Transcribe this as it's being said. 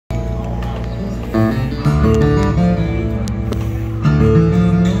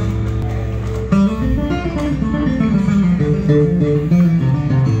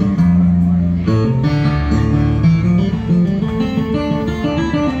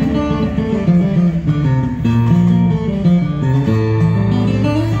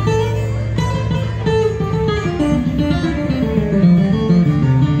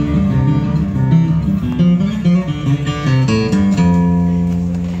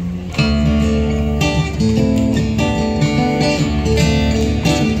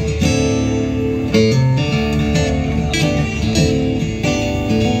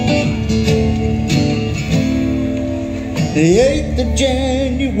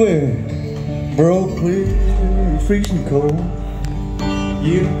where it broke clear and freezing cold.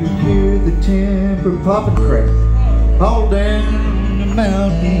 You could hear the timber pop and crack all down the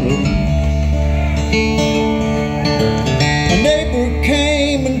mountain road. A neighbor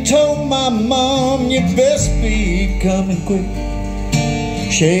came and told my mom, you best be coming quick.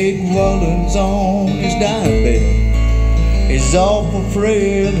 Shade Wallen's on his dying bed, he's awful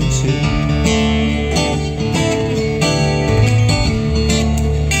frail and sick.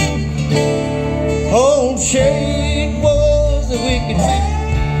 Old Shade was a wicked man,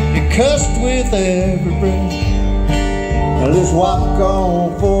 he cussed with every breath. Now let's walk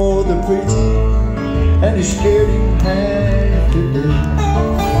on for the preacher, and he scared him half to death.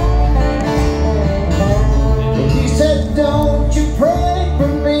 He said, don't you pray for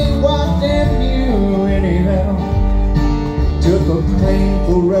me, why damn you anyhow? Took a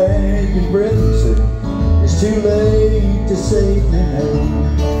painful ragged breath and said, it's too late to save me now.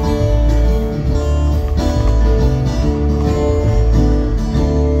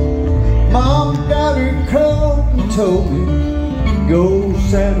 Mom got her coat and told me, go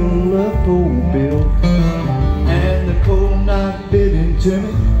saddle up old Bill. And the cold night bit into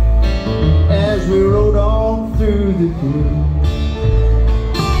me as we rode on through the hill.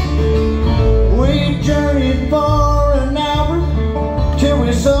 We journeyed for an hour till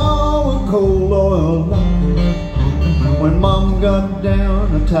we saw a coal oil line. When Mom got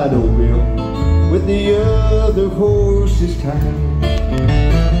down, I tied old Bill with the other horses tied.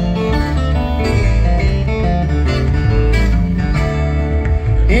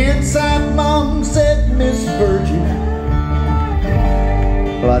 Inside, Mom said, Miss Virgin,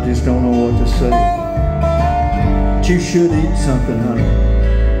 well, I just don't know what to say, but you should eat something, honey.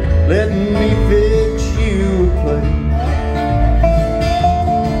 Let me fix you a plate.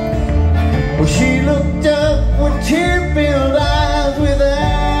 Well, she looked up with tear-filled eyes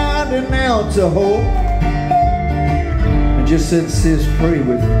without an ounce of hope, and just said, sis, pray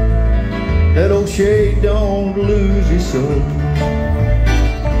with me, that old Shade don't lose his soul.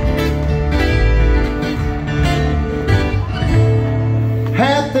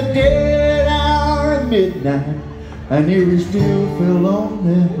 At the dead hour of midnight, I knew he still fell on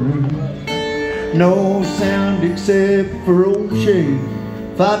that room. No sound except for old Shade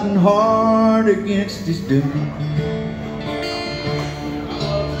fighting hard against his doom.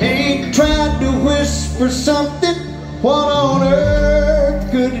 He tried to whisper something, what on earth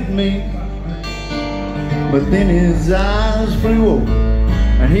could it mean? But then his eyes flew open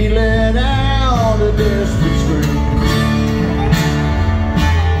and he let out a desperate scream.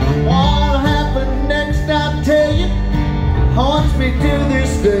 What happened next, I'll tell you, haunts me to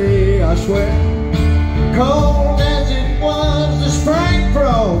this day, I swear. Cold as it was, the spring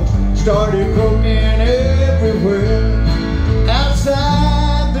frogs started croaking everywhere.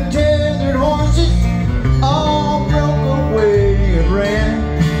 Outside, the tethered horses all broke away and ran,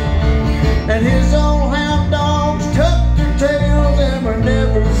 and his old hound dogs tucked their tails and were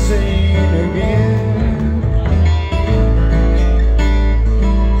never seen again.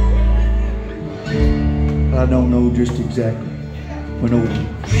 I don't know just exactly when old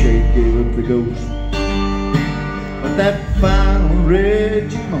Shade gave up the ghost, but that final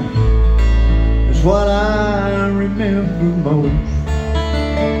regiment is what I remember most.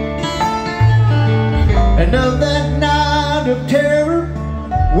 And of that night of terror,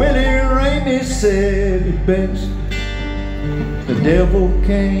 Willie Ramey said it best. The devil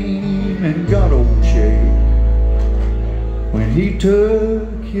came and got old Shade when he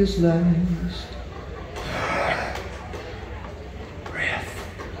took his last breath.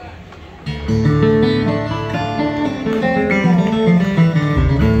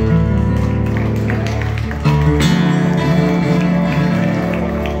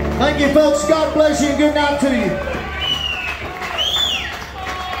 Thank you, folks. God bless you and good night to you.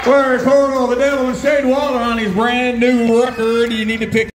 Where's Cordle, the Devil, and Shade Wallen on his brand new record? You need to pick